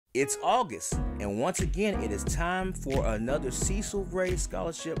It's August, and once again, it is time for another Cecil Ray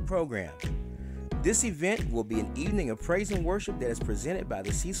Scholarship Program. This event will be an evening of praise and worship that is presented by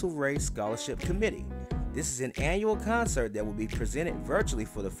the Cecil Ray Scholarship Committee. This is an annual concert that will be presented virtually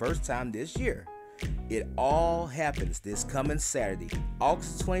for the first time this year. It all happens this coming Saturday,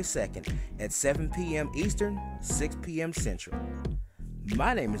 August 22nd at 7 p.m. Eastern, 6 p.m. Central.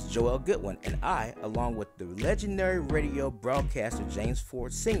 My name is Gipson-Goodwin, and I, along with the legendary radio broadcaster James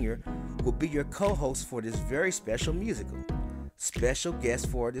Ford Sr., will be your co-host for this very special musical. Special guests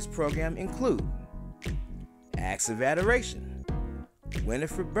for this program include Acts of Adoration,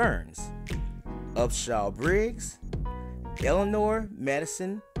 Winifred Burns, Upshaw Briggs, Eleanor,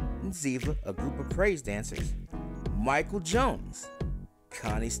 Madison, and Ziva, a group of praise dancers, Michael Jones,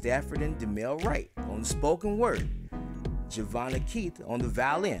 Connie Stafford and Demel Wright on the spoken word, Giovanna Keith on the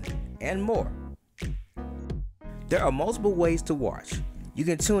violin, and more. There are multiple ways to watch. You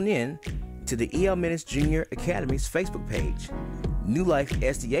can tune in to the EL Minutes Junior Academy's Facebook page, New Life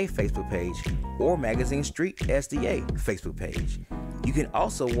SDA Facebook page, or Magazine Street SDA Facebook page. You can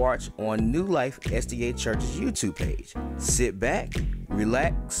also watch on New Life SDA Church's YouTube page. Sit back,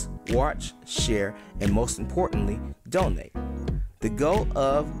 relax, watch, share, and most importantly, donate. The goal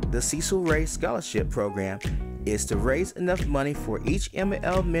of the Cecil Ray Scholarship Program is to raise enough money for each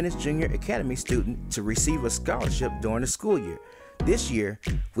EL Minutes Junior Academy student to receive a scholarship during the school year. This year,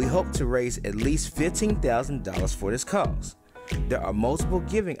 we hope to raise at least $15,000 for this cause. There are multiple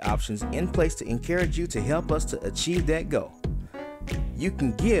giving options in place to encourage you to help us to achieve that goal. You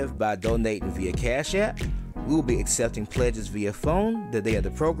can give by donating via Cash App. We will be accepting pledges via phone the day of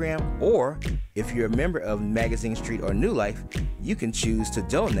the program, or if you're a member of Magazine Street or New Life, you can choose to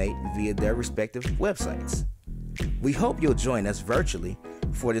donate via their respective websites. We hope you'll join us virtually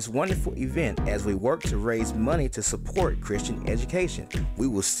for this wonderful event as we work to raise money to support Christian education. We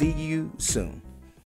will see you soon.